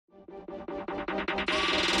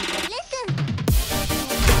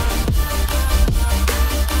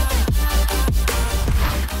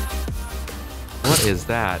What is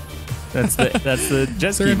that? That's the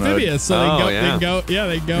jet ski They're mode. amphibious, so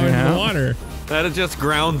they go into the water. That it just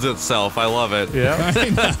grounds itself. I love it. Yeah. I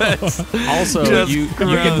know. Also, we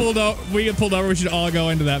get pulled over. We should all go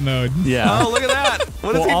into that mode. Yeah. Oh, look at that.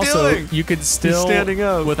 What is he also, doing? you could still, standing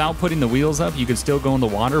up. without putting the wheels up, you could still go in the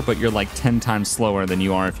water, but you're like 10 times slower than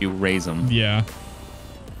you are if you raise them. Yeah.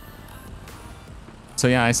 So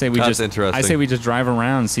yeah, I say we just drive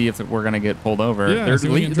around, see if we're gonna get pulled over. Yeah,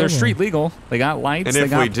 they're street legal. They got lights. And they if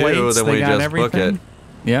got we do, plates, then they we got just everything. book it.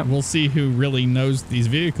 Yep. We'll see who really knows these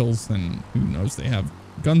vehicles and who knows they have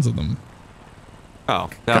guns in them. Oh,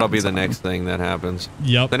 that'll be the next thing that happens.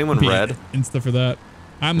 Yep. Is anyone red? Insta for that.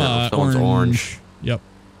 I'm someone's orange. Yep.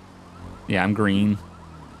 Yeah, I'm green.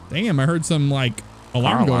 Damn, I heard some like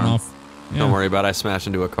alarm going off. Yeah. Don't worry about it. I smashed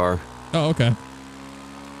into a car. Oh, okay.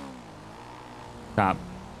 Stop.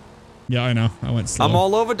 Yeah, I know. I went slow. I'm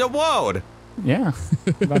all over the road. Yeah.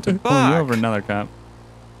 About to pull you over, another cop.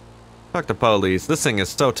 Fuck the police. This thing is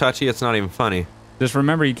so touchy, it's not even funny. Just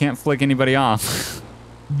remember, you can't flick anybody off.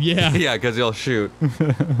 Yeah. Yeah, because you'll shoot.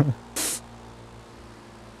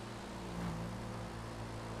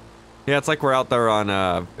 Yeah, it's like we're out there on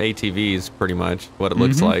ATVs, pretty much, what it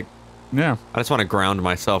looks like. Yeah. I just want to ground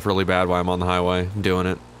myself really bad while I'm on the highway doing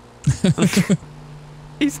it.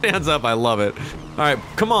 He stands up. I love it. All right,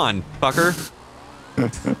 come on, fucker.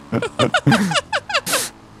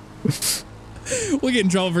 We'll get in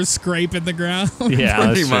trouble for scraping the ground. Yeah,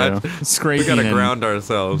 pretty much. Scraping. We gotta ground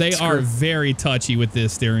ourselves. They are very touchy with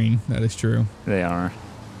this steering. That is true. They are.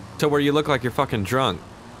 To where you look like you're fucking drunk.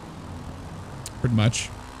 Pretty much.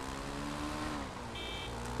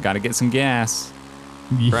 Got to get some gas.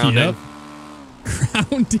 Grounding. Yep.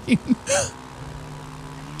 Grounding.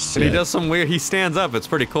 And he does some weird. He stands up. It's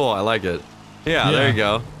pretty cool. I like it. Yeah. There you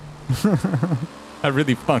go. That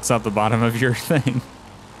really fucks up the bottom of your thing.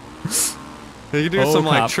 You do some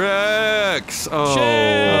like tricks.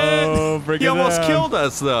 Oh, he almost killed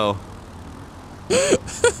us though.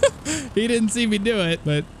 He didn't see me do it,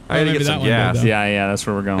 but I had to get some gas. Yeah, that's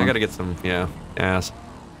where we're going. I gotta get some gas.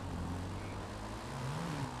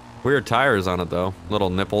 Weird tires on it though. Little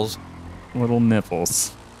nipples. Little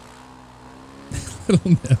nipples.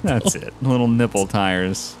 Little nipple. That's it. Little nipple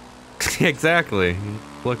tires. Exactly.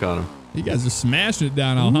 Look on them. You guys are smashing it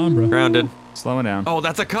down Alhambra. Grounded. Slowing down. Oh,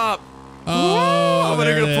 that's a cop. Oh, I'm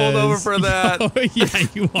gonna get pulled over for that. Oh, yeah,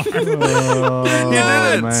 you are. Oh, you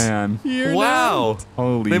did it. Man. Wow.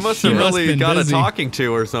 Holy They must shit. have really got busy. a talking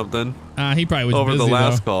to or something. He probably was over busy, the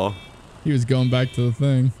last though. call. He was going back to the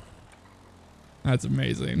thing. That's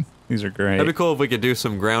amazing. These are great. That'd be cool if we could do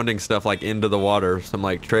some grounding stuff like into the water, some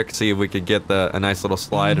like tricks, see if we could get a nice little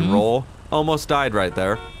slide and roll. Almost died right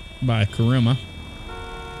there. By Karuma.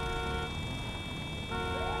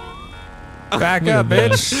 Back up,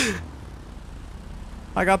 bitch.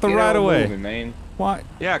 I got the right of way. Man. What?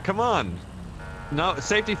 Yeah, come on. No,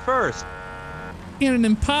 safety first. And an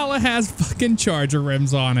Impala has fucking Charger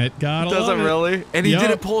rims on it. Gotta Does love it really? And he Yup.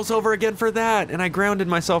 didn't pull us over again for that, and I grounded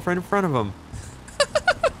myself right in front of him.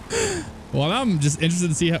 Well, I'm just interested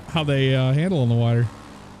to see how they handle in the water.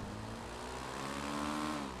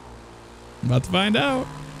 About to find out.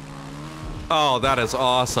 Oh, that is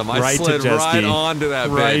awesome. I Right to slid jet right ski. onto that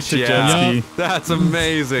Right bitch. to Yeah. jet ski. That's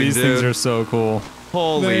amazing, These dude. things are so cool.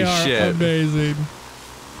 Holy They are shit. amazing.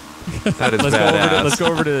 That is Let's badass. go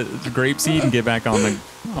over to Grapeseed and get back on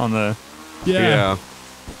the. Yeah.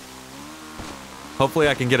 Hopefully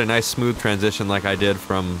I can get a nice smooth transition like I did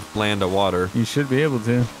from land to water. You should be able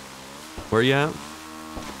to. Where you at?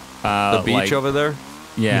 The beach like, over there?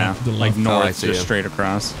 Yeah, the like left. Oh, I north, see just you. straight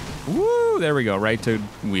across. Woo! There we go. Right to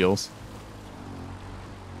wheels.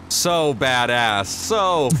 So badass.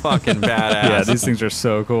 So fucking badass. Yeah, these things are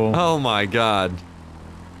so cool. Oh my god.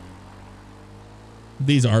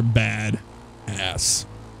 These are bad ass.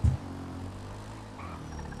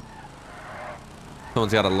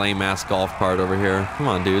 Someone's got a lame ass golf cart over here. Come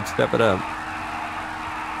on, dude, step it up.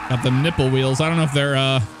 Got the nipple wheels. I don't know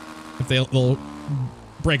if they'll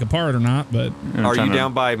break apart or not, but Are you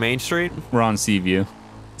down by Main Street? We're on Seaview.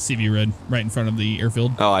 CV Red right in front of the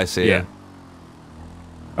airfield. Oh, I see. Yeah.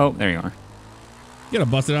 Oh, there you are. You gotta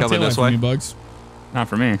bust it out Coming taillight this for way? me, Bugs. Not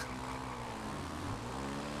for me.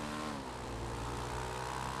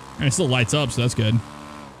 And it still lights up, so that's good.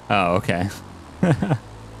 Oh, okay.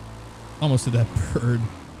 Almost hit that bird.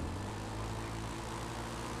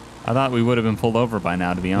 I thought we would have been pulled over by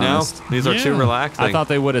now, to be No, honest. these are too Yeah. relaxing. I thought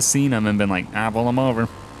they would have seen them and been like, pull them over.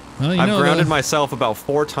 Well, you I've know, grounded myself about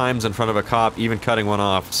 4 times in front of a cop, even cutting one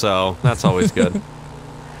off, so that's always good.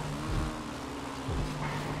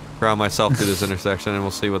 Ground myself through this intersection and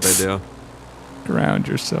we'll see what they do. Ground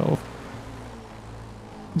yourself.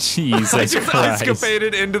 Jesus I just Christ.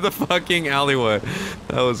 escapaded into the fucking alleyway.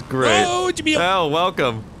 That was great. Oh, Jamil. Oh,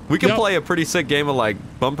 welcome. We can Yep. play a pretty sick game of like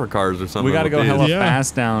bumper cars or something. We got to with go these. hella Yeah.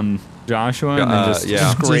 fast down Joshua and then just yeah.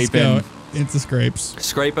 Just go scraping. into scrapes.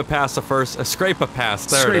 Scrape a past the first. Scrape a past.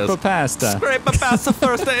 There Scrape it a is. pasta. Scrape a past the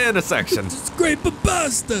first intersection. Scrape a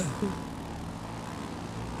pasta.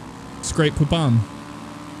 Scrape poupon.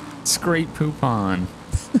 Scrape poupon.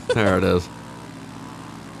 There it is.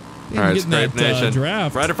 All right, Getting Scrape that, Nation.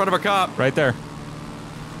 draft. Right in front of a cop. Right there.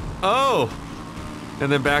 Oh.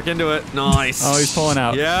 And then back into it. Nice. Oh, he's pulling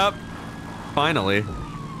out. Yep. Finally.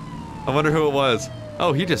 I wonder who it was.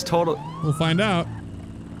 Oh, he just told. We'll find out.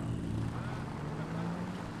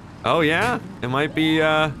 Oh yeah. It might be.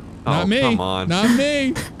 Not Oh, me. come on. Not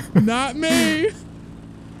me. Not me.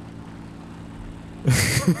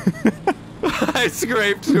 I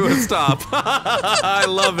scraped to a stop. I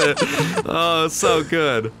love it. Oh, it's so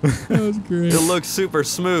good. That was great. It looks super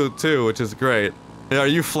smooth too, which is great. Are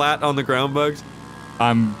you flat on the ground, Bugs?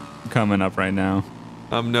 I'm coming up right now.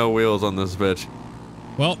 I'm no wheels on this bitch.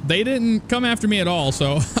 Well, they didn't come after me at all,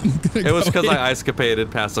 so I'm gonna It was go because in. I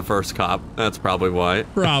escapaded past the first cop. That's probably why.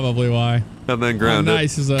 Probably why. And then How grounded.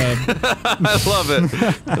 nice is a I love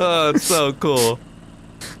it. Oh, it's so cool.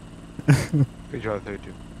 Good job,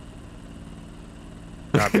 32.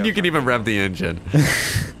 You can even rev the engine.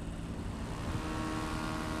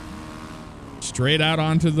 straight out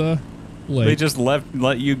onto the lake. They just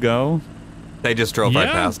let you go? They just drove right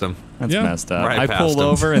Yeah. past him. That's Yeah. messed up. Right I past pulled him.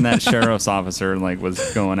 over and that sheriff's officer like was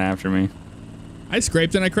going after me. I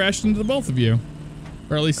scraped and I crashed into the both of you.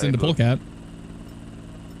 Or at least into Polecat.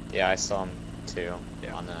 Yeah, I saw him too.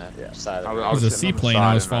 On the side of the It was a sitting on the seaplane side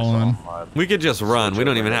I was and saw following. him, We could just run. We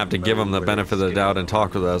don't even have to give them the benefit of the doubt and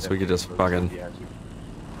talk with us. We could just fucking.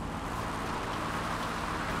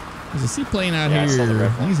 There's a seaplane out Yeah, I saw the here.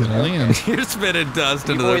 red one. He's gonna land. You're spitting dust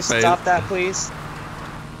Can into you their boys face. stop that, please?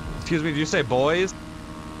 Excuse me, did you say boys?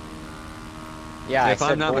 Yeah, If I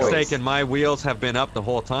said I'm not boys. mistaken, my wheels have been up the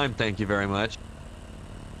whole time. Thank you very much.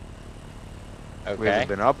 Wheels Okay. have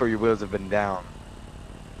been up or your wheels have been down?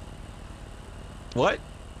 What?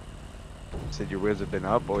 You said your wheels have been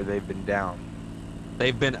up or they've been down?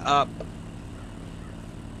 They've been up.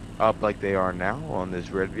 Up like they are now on this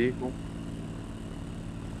red vehicle?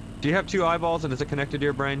 Do you have two eyeballs and is it connected to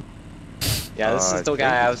your brain? Yeah, this is the I guy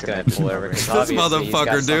think I it's was gonna connected pull to over. my 'cause This obviously he's got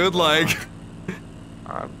motherfucker, something dude, going like.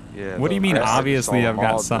 Yeah. What do you mean, I just obviously saw I've them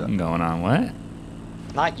got all something going on? What? on.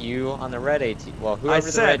 Not you on the red AT. Well, whoever I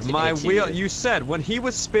the said red my AT wheel. is. You said when he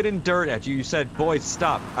was spitting dirt at you, you said, "Boys,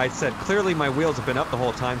 stop." I said, "Clearly my wheels have been up the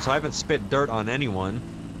whole time, so I haven't spit dirt on anyone."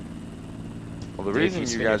 Well, the Dude, if reason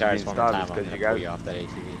spin you your guys are tires being one more stopped is time, I'm because you gonna pull guys. you off that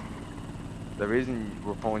ATV. The reason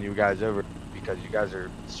we're pulling you guys over is because you guys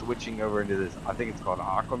are switching over into this. I think it's called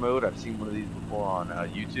aqua mode. I've seen one of these before on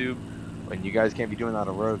YouTube. When you guys can't be doing that on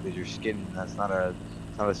the road because you're skidding. That's not a.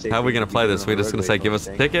 It's not a safe. How are we thing gonna to be play doing this? on We the just gonna roadways, say, don't "Give you us a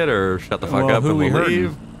think? ticket," or shut the fuck Well, up who and we we'll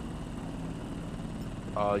hurting?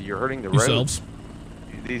 leave? You're hurting the road. Yourselves.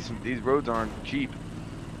 These roads aren't cheap.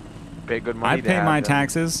 You pay good money. I to pay have my them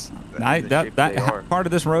taxes. in the shape they are. Part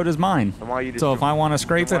of this road is mine. Then why you just So if dri- I want to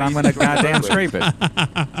scrape then it, why I'm you gonna just drive goddamn roadways?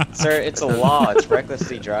 scrape it. Sir, it's a law. It's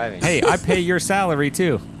recklessly driving. Hey, I pay your salary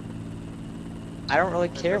too. I don't really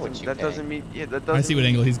care what you That pay. doesn't mean. Yeah, that doesn't. I see what mean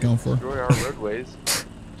angle he's going for. Destroy our roadways. It's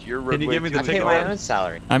your roadway. Can you give me the I too. pay ticket my line? own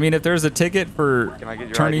salary. I mean, if there's a ticket for Can I get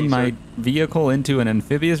your turning ID, my sir? vehicle into an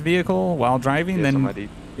amphibious vehicle while driving, Yes, then somebody-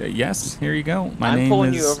 yes, here you go. My I'm name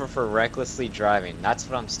pulling is. you over for recklessly driving. That's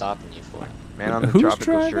what I'm stopping you for. Man on the Who's tropical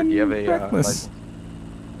shirt. driving Do you have a reckless? license?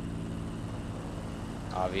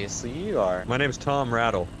 Obviously you are. My name's Tom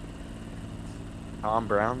Rattle. Tom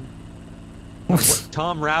Brown. What?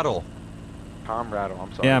 Tom Rattle. Tom Rattle.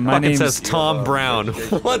 I'm sorry. Yeah, my Fucking name's says Do you Tom have a Brown.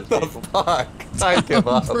 registration for What this the vehicle? fuck? I give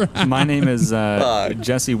up. my name is Fuck.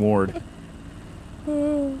 Jesse Ward.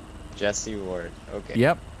 Jesse Ward. Okay.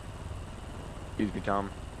 Yep. Excuse me, Tom.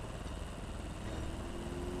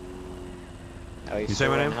 At least You say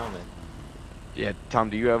my wearing name? a helmet. Yeah, Tom.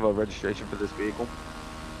 Do you have a registration for this vehicle?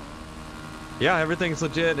 Yeah, everything's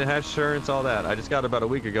legit. It has insurance, all that. I just got it about a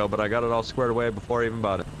week ago, but I got it all squared away before I even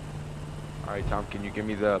bought it. All right, Tom. Can you give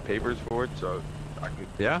me the papers for it so I could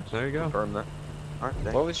Yeah, there you go. confirm that? All right.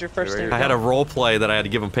 Thanks. What was your first Right name? I had a role play that I had to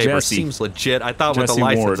give him papers. Jesse. Seems legit. I thought with Jesse the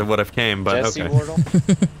license Ward. it would have came, but Jesse okay. Wardle?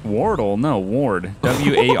 Wardle? No, Ward.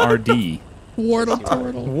 W-A-R-D. Wardle Jesse Ward.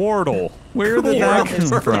 turtle. Wardle. Where did Yeah, that his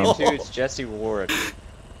come name from? too. It's Jesse Ward.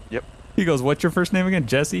 He goes, "What's your first name again?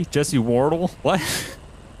 Jesse? Jesse Wardle? What?"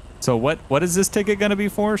 So what is this ticket gonna be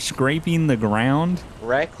for? Scraping the ground?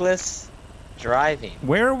 Reckless driving.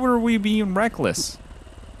 Where were we being reckless?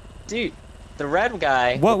 Dude, The red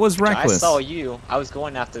guy. What was which reckless? I saw you. I was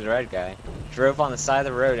going after the red guy. Drove on the side of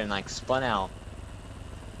the road and like spun out.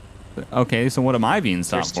 Okay, so what am I being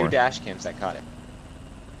stopped There's two for? dash cams that caught it.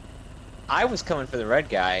 I was coming for the red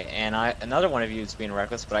guy, and another one of you was being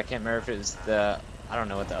reckless, but I can't remember if it was the, I don't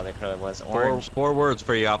know what the other color was. Orange. Four words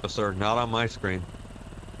for you, officer. Not on my screen.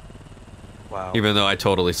 Wow. Even though I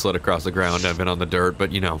totally slid across the ground, I've been on the dirt,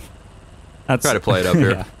 but you know, That's, try to play it up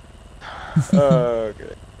here. Yeah. Oh,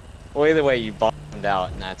 good. Well, either way, you bottomed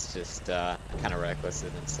out, and that's just kind of reckless in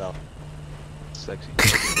itself. Sexy.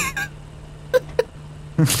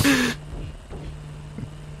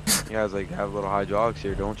 You guys like have little hydraulics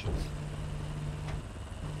here, don't you?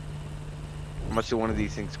 How much do one of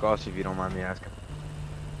these things cost if you don't mind me asking?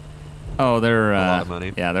 Oh, they're A lot of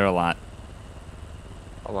money. Yeah, they're a lot.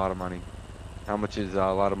 A lot of money. How much is a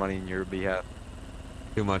lot of money in your behalf?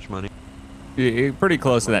 Too much money. You're pretty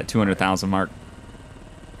close to that 200,000 mark.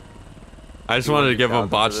 I just wanted to give him 200,000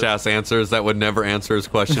 for botched this? ass answers that would never answer his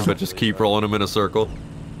question, but just keep rolling him in a circle.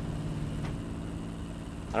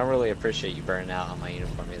 I don't really appreciate you burning out on my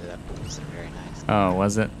uniform either. That wasn't very nice. Oh,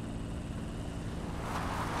 was it?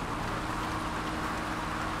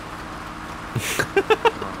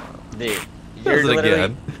 Dude, Does you're it literally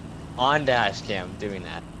again. on dash cam doing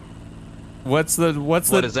that. What's the What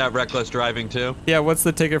is that, reckless driving too? Yeah, what's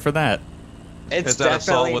the ticket for that? It's Is that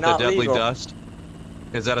assault definitely with the not deadly legal. dust?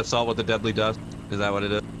 Is that assault with the deadly dust? Is that what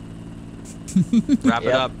it is? Wrap it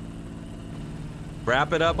Yep. up.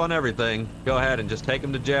 Wrap it up on everything. Go ahead and just take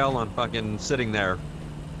him to jail on fucking sitting there.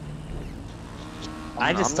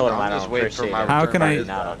 I just told him I just don't waiting for appreciate my it. How return can by I- his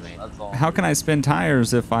Not badge, on me. that's all. How can I spin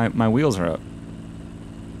tires if my wheels are up?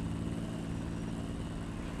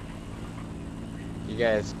 You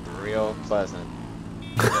guys are real pleasant.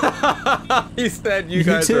 He said you You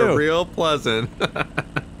guys too. are real pleasant.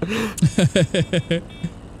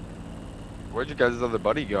 Where'd you guys' other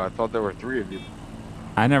buddy go? I thought there were 3 of you.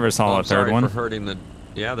 I never saw Oh, a I'm third sorry one. for hurting the...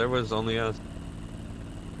 Yeah, there was only us.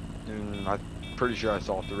 I'm pretty sure I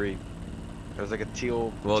saw 3. There was like a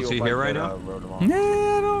teal. Well, is teal he bike here right that, now? rode along. Yeah,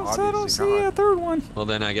 I don't Obviously see not. a third one. Well,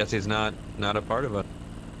 then I guess he's not a part of it.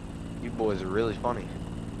 You boys are really funny.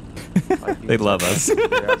 They love us.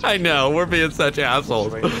 I know, we're being such Just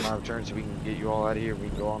assholes. waiting for my return so we can get you all out of here. We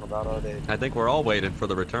can go on about our day. I think we're all waiting for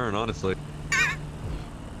the return, honestly.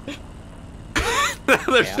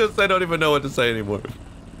 There's Yeah. just, I don't even know what to say anymore.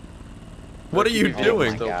 What are you Oh doing?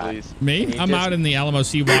 my Still, God. please. Me? Can you I'm just- out in the Alamo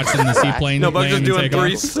Sea watching the seaplane No, but I'm land just and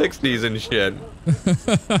doing take off. 360s and shit.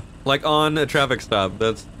 Like on a traffic stop.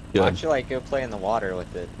 That's Why good. don't you like go play in the water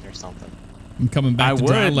with it or something? I'm coming back I to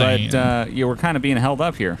dry would, land. but you were kind of being held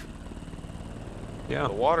up here. Yeah.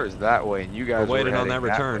 The water's that way, and you guys We're waiting were on that heading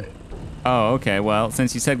return. way. Oh, okay. Well,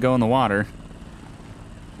 since you said go in the water,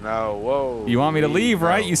 No, whoa. you want me to leave,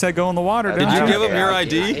 right? no. You said go in the water, Did didn't you you? give him your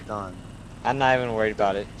ID? It's done. I'm not even worried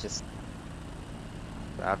about it. Just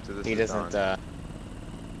After this he is doesn't. done.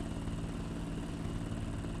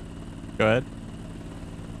 Go ahead.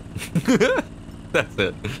 That's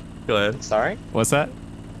it. Go ahead. Sorry. What's that?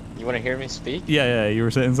 You want to hear me speak? Yeah, you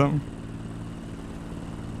were saying something?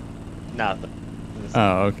 No. Just,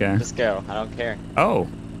 Oh, okay. just go. I don't care. Oh,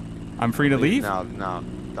 I'm free to leave? No,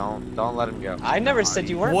 don't let him go. I never said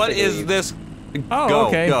you weren't. What free to is leave. this? Oh, Go,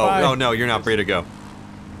 okay, go. bye. Oh, no, you're not free to go.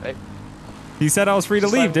 He said I was free to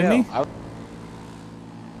Just let leave, him didn't he? go.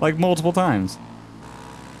 Like multiple times.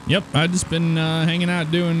 Yep, I've just been hanging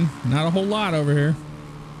out doing not a whole lot over here.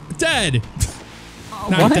 Dead!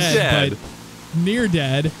 Not what? dead, Dead. but near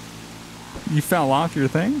dead. You fell off your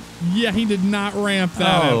thing? Yeah, he did not ramp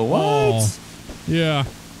that at Oh, what? all. Yeah.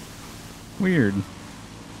 Weird.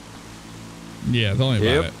 Yeah, tell me about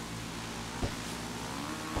Yep. it.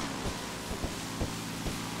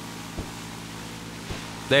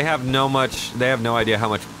 They have no idea how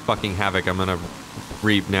much fucking havoc I'm gonna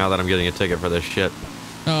reap now that I'm getting a ticket for this shit.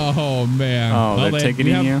 Oh, man. Oh, Well, they're they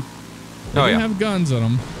ticketing have, you? They Oh, do yeah. have guns on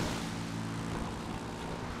them.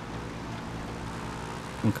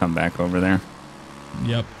 We'll come back over there.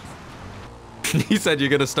 Yep. He said, you're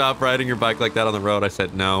gonna stop riding your bike like that on the road. I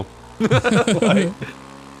said, no. Like,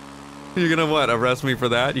 you're gonna what, arrest me for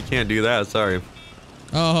that? You can't do that, sorry.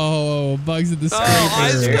 Oh, Bugs at the Oh,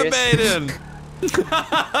 scraper. serious? estimating!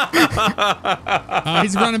 Oh,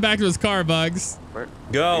 he's running back to his car, Bugs. Where,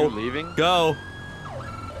 Go. Are you leaving? Go.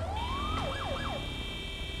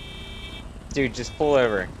 Dude, just pull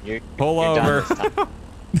over. Pull You're done over. this time.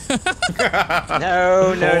 Pull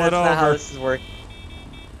No, it that's not how over. this is working.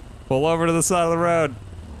 Pull over to the side of the road.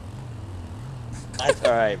 That's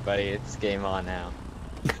all right, buddy. It's game on now.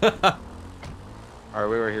 Alright,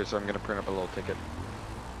 we were here, so I'm gonna print up a little ticket.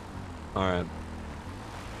 Alright.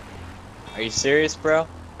 Are you serious, bro?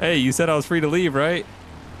 Hey, you said I was free to leave, right?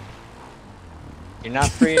 You're not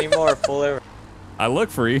free anymore, Fuller. I look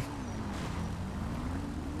free.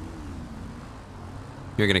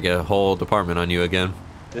 You're gonna get a whole department on you again.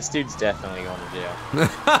 This dude's definitely going to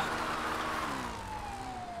jail.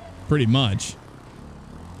 Pretty much.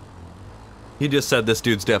 He just said this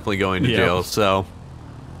dude's definitely going to jail, so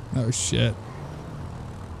Oh shit.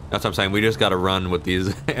 that's what I'm saying. We just gotta run with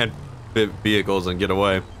these vehicles and get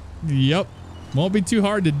away. Yep. Won't be too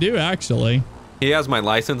hard to do, actually. He has my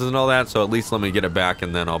license and all that, so at least let me get it back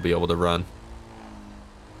and then I'll be able to run.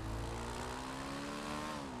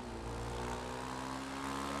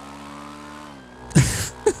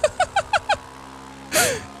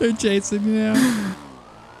 They're chasing you now.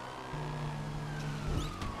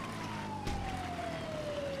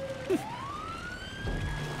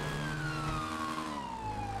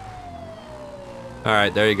 All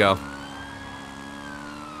right, there you go.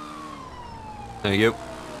 Thank you.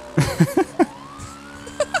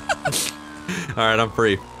 All right, I'm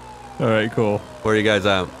free. All right, cool. Where are you guys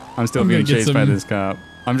at? I'm still I'm being gonna get chased by some- this cop.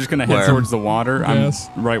 I'm just gonna head Where? towards the water. Yes.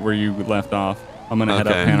 I'm right where you left off. I'm gonna head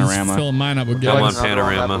up Okay. I'm just Panorama. filling mine up with I'm gas. on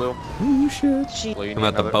Panorama. Oh shit. Blue, you I'm need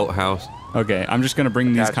at the another? boathouse. Okay, I'm just gonna bring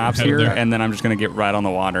these Gotcha. cops Head here, there. and then I'm just gonna get right on the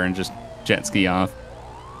water and just jet ski off.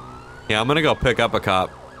 Yeah, I'm gonna go pick up a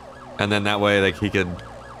cop, and then that way, like, he could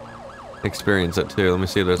experience it too. Let me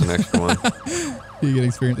see if there's an extra one. You get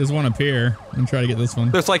experience. There's one up here. I'm gonna try to get this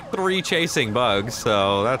one. There's like 3 chasing bugs,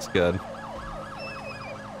 so that's good.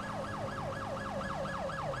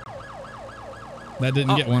 That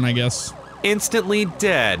didn't get one, I guess. Instantly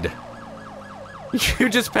dead. You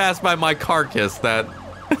just passed by my carcass. That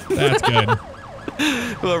That's good.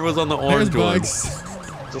 whoever was on the There's orange one. bugs.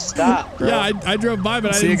 Just stop, bro. Yeah, I drove by,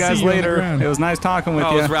 but I See you didn't guys see you on the later. ground. It was nice talking with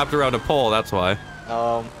I you. was wrapped around a pole. That's why.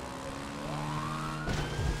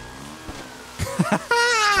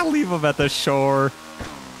 Leave them at the shore.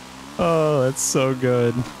 Oh, that's so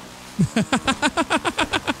good.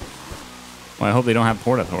 Well, I hope they don't have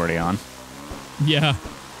Port Authority on. Yeah.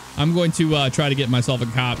 I'm going to try to get myself a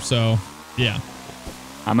cop, so yeah.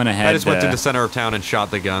 I'm gonna head. I just went to the center of town and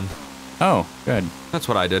shot the gun. Oh, good. That's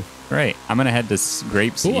what I did. Great. I'm gonna head to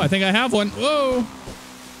Grapeseed. Oh, I think I have one. Whoa.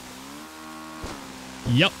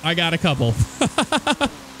 Yep, I got a couple. I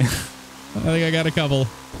think I got a couple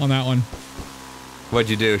on that one. What'd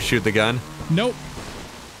you do? Shoot the gun? Nope.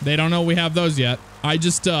 They don't know we have those yet. I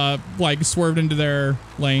just like swerved into their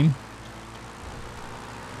lane.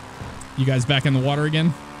 You guys back in the water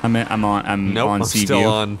again? I'm Nope. on I'm Sea still View.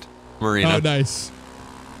 on Marina. Oh, nice.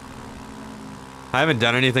 I haven't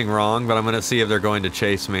done anything wrong, but I'm gonna see if they're going to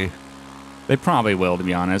chase me. They probably will, to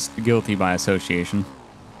be honest. Guilty by association.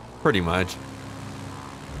 Pretty much.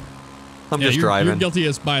 I'm Yeah, just you're driving. guilty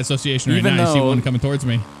as by association right Even now. You see though- one coming towards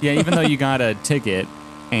me. Yeah, even though you got a ticket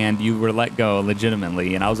and you were let go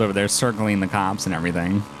legitimately, and I was over there circling the cops and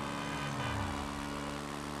everything.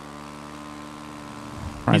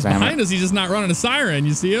 He's Surprised I haven't- behind us. He's just not running a siren.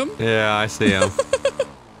 You see him? Yeah, I see him.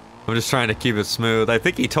 I'm just trying to keep it smooth. I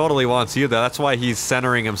think he totally wants you, though. That's why he's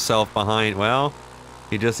centering himself behind. Well,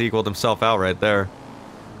 he just equaled himself out right there.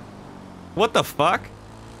 What the fuck?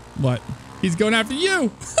 What? He's going after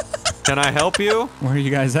you. Can I help you? Where are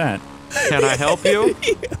you guys at? Can I help you?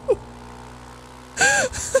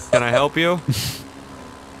 Can I help you?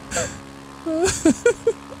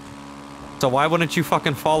 So why wouldn't you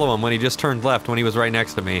fucking follow him when he just turned left when he was right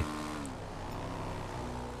next to me?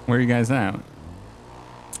 Where are you guys at?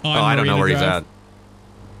 Oh, I don't know where he's at.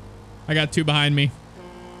 I got two behind me.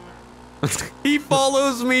 He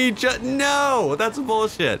follows me. No, that's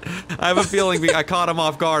bullshit. I have a feeling I caught him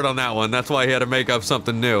off guard on that one. That's why he had to make up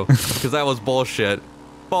something new, because that was bullshit.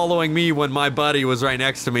 Following me when my buddy was right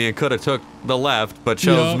next to me and could have took the left, but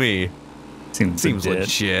chose Yup. me. Seems legit.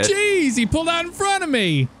 legit. Jeez, he pulled out in front of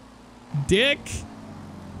me. Dick.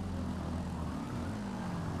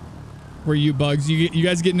 Were you bugs? You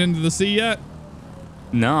guys getting into the sea yet?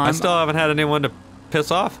 No, I still haven't had anyone to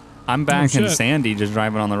piss off. I'm back in shit. Sandy, just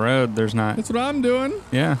driving on the road. There's not. That's what I'm doing.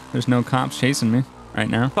 Yeah, there's no cops chasing me right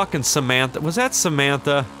now. Fucking Samantha. Was that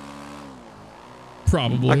Samantha?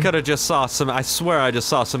 Probably. I could have just saw some. I swear I just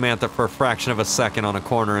saw Samantha for a fraction of a second on a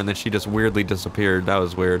corner and then she just weirdly disappeared. That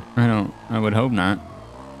was weird. I would hope not.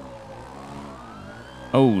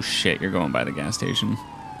 Oh shit, you're going by the gas station.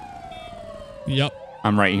 Yep.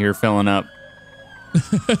 I'm right here filling up.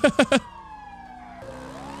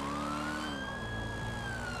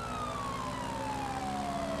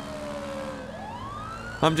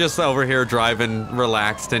 I'm just over here driving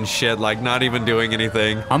relaxed and shit, like not even doing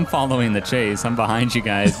anything. I'm following the chase. I'm behind you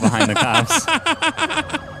guys, behind the cops.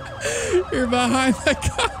 You're behind the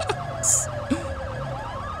car. this.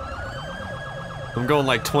 I'm going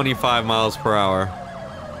like 25 miles per hour.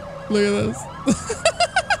 Look at this.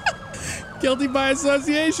 Guilty by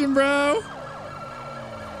association, bro.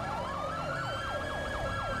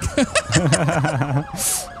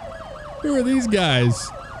 Who are these guys?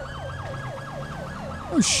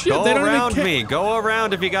 Oh shit! Go They don't around even me. Go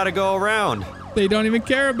around if you gotta go around. They don't even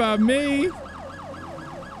care about me.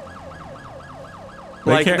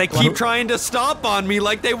 Like care- they keep trying to stomp on me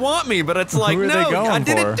like they want me, but it's like, are they no, going I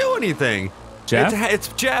didn't for? do anything. Jeff? It's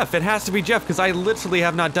Jeff. It has to be Jeff because I literally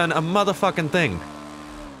have not done a motherfucking thing.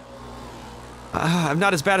 I'm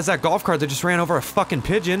not as bad as that golf cart that just ran over a fucking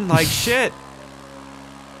pigeon. Like shit.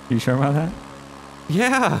 You sure about that?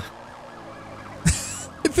 Yeah.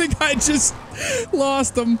 I think I just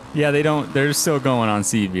lost them. Yeah, they don't. They're still going on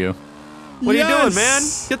Seaview. What are you doing, man?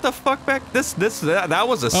 Yes. Get the fuck back. That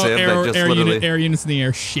was a Oh, sieve that just literally. air units in the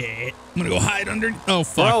air. Shit. I'm gonna go hide under. Oh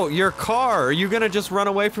fuck. Bro, your car. Are you gonna just run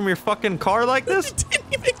away from your fucking car like this? They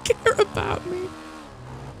didn't even care about me.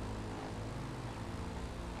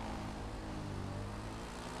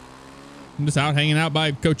 I'm just out hanging out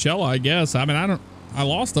by Coachella, I guess. I mean, I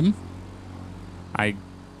lost them.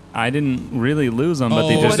 I didn't really lose them, but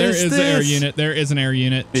they Oh, just there is an air this? unit. There is an air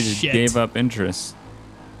unit. they just Shit. gave up interest.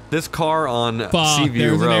 This car on Fuck, Seaview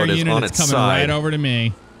there's an air Road is unit on that's its coming side. right over to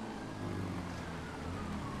me.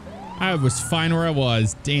 I was fine where I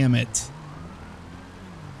was. Damn it.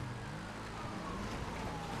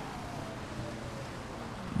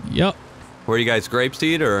 Yep. Where you guys,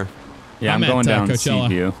 Grapeseed or Yeah, I'm I'm going at, down Coachella.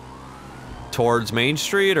 Seaview, towards Main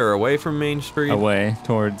Street or away from Main Street? away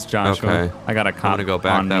towards Joshua. Okay. I got a cop gonna go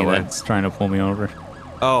back on that me way. that's trying to pull me over.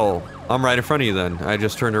 Oh, I'm right in front of you then. I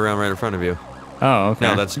just turned around right in front of you. Oh, okay.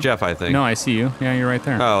 No, that's Jeff, I think. No, I see you. Yeah, you're right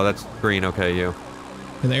there. Oh, that's green. Okay, you.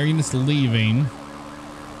 The air unit's leaving.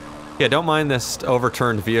 Yeah, don't mind this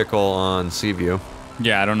overturned vehicle on Seaview.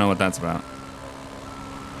 Yeah, I don't know what that's about.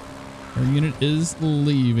 Air unit is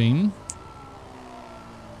leaving.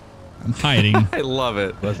 I'm hiding. I love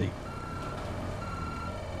it. Buzzy.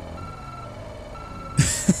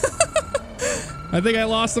 I think I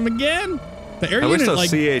lost them again. The air I wish unit those like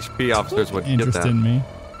CHP officers would get interest that. in me.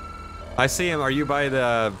 I see him. Are you by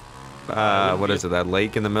the, what is it, that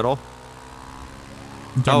lake in the middle?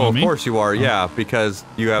 You talking Oh, about of me? course you are. Yeah, because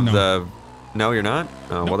you have No. the... No, you're not?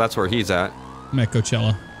 Oh, well, that's where he's at. I'm at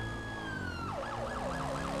Coachella.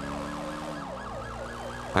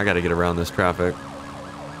 I gotta get around this traffic.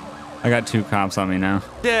 I got 2 cops on me now.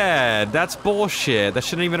 Dad, that's bullshit. That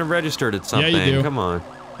shouldn't even have registered at something. Yeah, you do. Come on.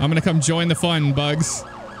 I'm gonna come join the fun, Bugs.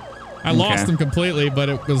 I lost them completely, but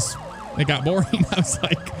it got boring. I was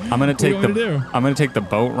like, I'm gonna what do you take want me to do? I'm gonna take the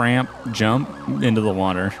boat ramp jump into the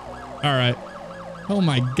water. All right. Oh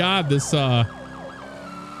my God, this now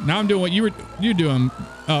I'm doing what you're doing.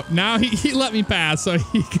 Oh, now he let me pass, so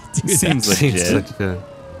he could do Seems that. legit.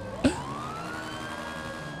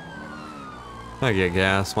 I get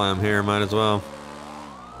gas while I'm here. Might as well.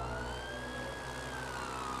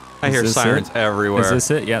 I Is hear this sirens it? everywhere. Is this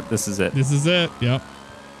it? Yep, this is it. This is it. Yep.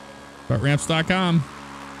 Buttramps.com.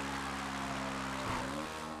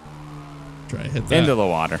 Try to hit that. Into the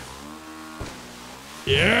water.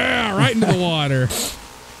 Yeah, right into the water.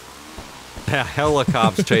 Yeah,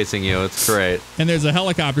 helicopters chasing you. It's great. And there's a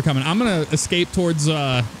helicopter coming. I'm gonna escape towards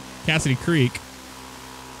Cassidy Creek.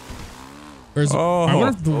 I wonder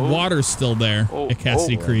if the water's still there at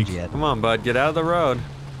Cassidy Creek. Come on, bud. Get out of the road.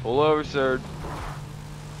 Pull over, sir.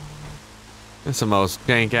 It's the most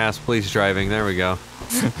jank-ass police driving. There we go.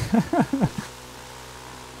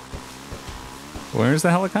 Where's the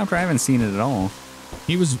helicopter? I haven't seen it at all.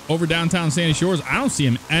 He was over downtown Sandy Shores. I don't see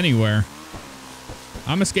him anywhere.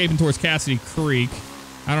 I'm escaping towards Cassidy Creek.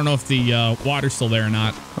 I don't know if the water's still there or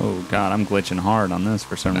not. Oh God, I'm glitching hard on this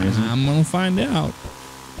for some reason. I'm gonna find out.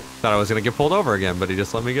 Thought I was gonna get pulled over again, but he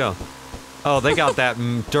just let me go. Oh, they got that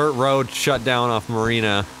dirt road shut down off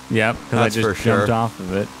Marina. Yep, because I That's just for sure. jumped off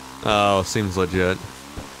of it. Oh, seems legit.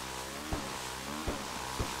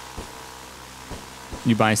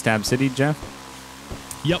 You buy Stab City, Jeff?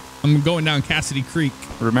 Yep, I'm going down Cassidy Creek.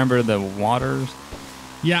 Remember the waters?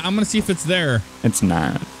 Yeah, I'm gonna see if it's there. It's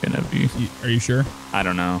not gonna be. Are you sure? I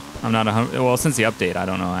don't know. I'm not 100. Well, since the update, I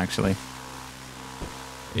don't know actually.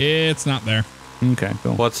 It's not there. Okay,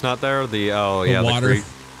 cool. What's not there? The The water. the creek.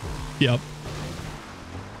 Yep.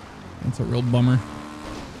 That's a real bummer.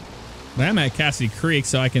 But I'm at Cassidy Creek,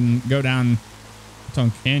 so I can go down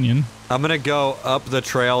Tongue Canyon. I'm gonna go up the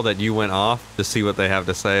trail that you went off to see what they have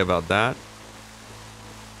to say about that.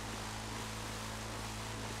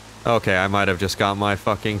 Okay, I might have just got my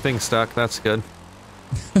fucking thing stuck. That's good.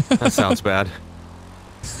 That sounds bad.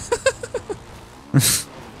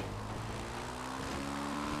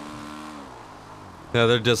 Yeah,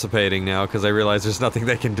 they're dissipating now because I realize there's nothing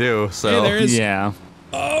they can do. So Hey, there is. Yeah.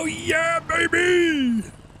 Oh yeah, baby!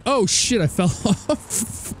 Oh shit, I fell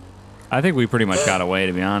off. I think we pretty much got away,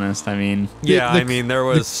 to be honest. I mean, yeah, I mean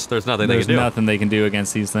there's nothing they there's can do. nothing they can do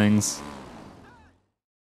against these things.